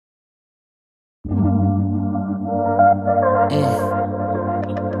I've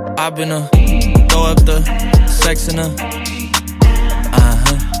been throw up the sex in her.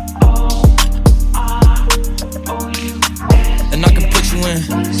 And I can put you in.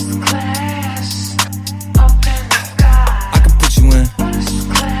 I can put you in.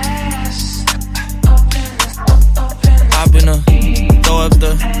 I've been throw up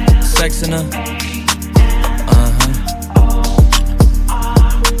the sex in her.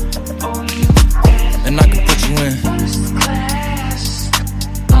 And I can put you in.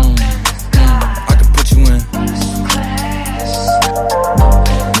 I can put you in.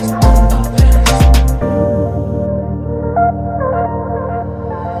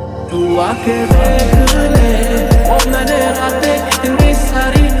 तू आके देख ले ओ मैंने रातें इतनी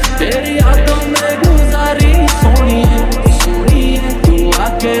सारी तेरी यादों में गुजारी सोनी है तू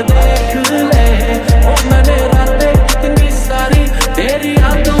आके देख ले ओ मैंने रातें इतनी सारी तेरी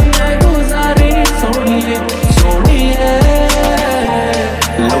यादों में गुजारी सोनी है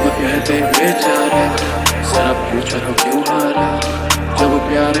लोग कहते बेचारा जरा पूछो तो क्यों हारा जब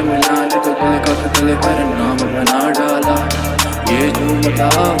प्यार मिला ले तो दिल पर नाम बना डाला ये जो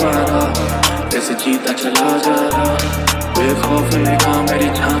मुतावारा जैसे जीता चला जा रहा बेखौफ निगाह मेरी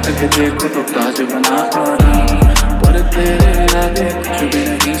झांक के देखो तो ताज बना पा रहा पर तेरे आगे कुछ भी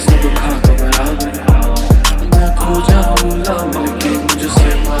नहीं सब खाक बराबर मैं खो जाऊंगा मिलके मुझसे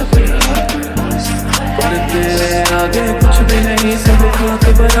बात रहा पर तेरे आगे कुछ भी नहीं सब खाक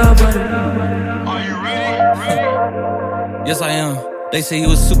बराबर Yes, I am. They say you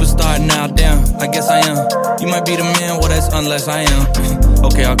a superstar now, damn, I guess I am. You might be the man, well that's unless I am.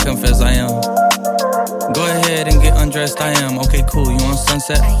 Okay, I'll confess I am. Go ahead and get undressed, I am. Okay, cool, you on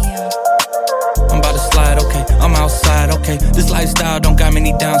Sunset? I'm about to slide, okay, I'm outside, okay. This lifestyle don't got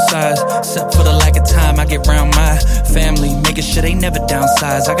many downsides, except for the lack of time I get around my family, making sure they never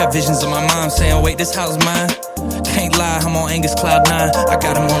downsize. I got visions of my mom saying, wait, this house mine. Can't lie, I'm on Angus Cloud 9. I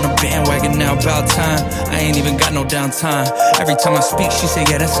got him on the bandwagon now, about time. I ain't even got no downtime. Every time I speak, she say,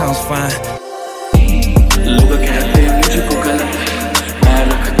 yeah, that sounds fine. लोग कहते मुझको गलत मैं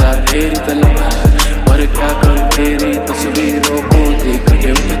रखता तेरी तलब पर क्या करूं तेरी तस्वीरों को देख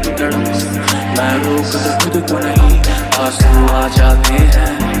के मैं तो तड़प मैं रोकता खुद को नहीं आंसू आ जाते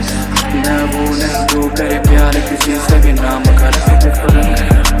हैं न वो नहीं जो करे प्यार किसी से भी नाम कर सके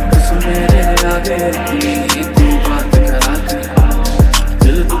फर्क बस मेरे आगे अपनी तू बात करा कर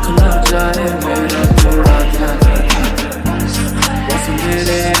दिल दुख ना जाए मेरा थोड़ा ध्यान बस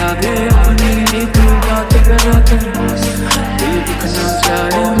मेरे आगे अपनी तू बात करा कर दिल दुख ना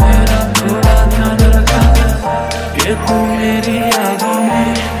जाए मेरा थोड़ा ध्यान रखा कर ये तू मेरी यादों में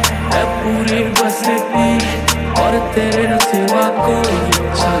है पूरी बस इतनी और तेरे सिवा कोई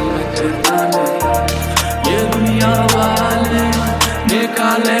लगता नहीं ये दुनिया वाले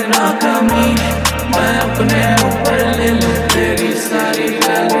निकाले ना कमी मैं अपने ऊपर ले लूं तेरी सारी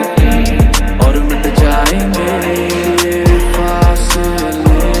गलती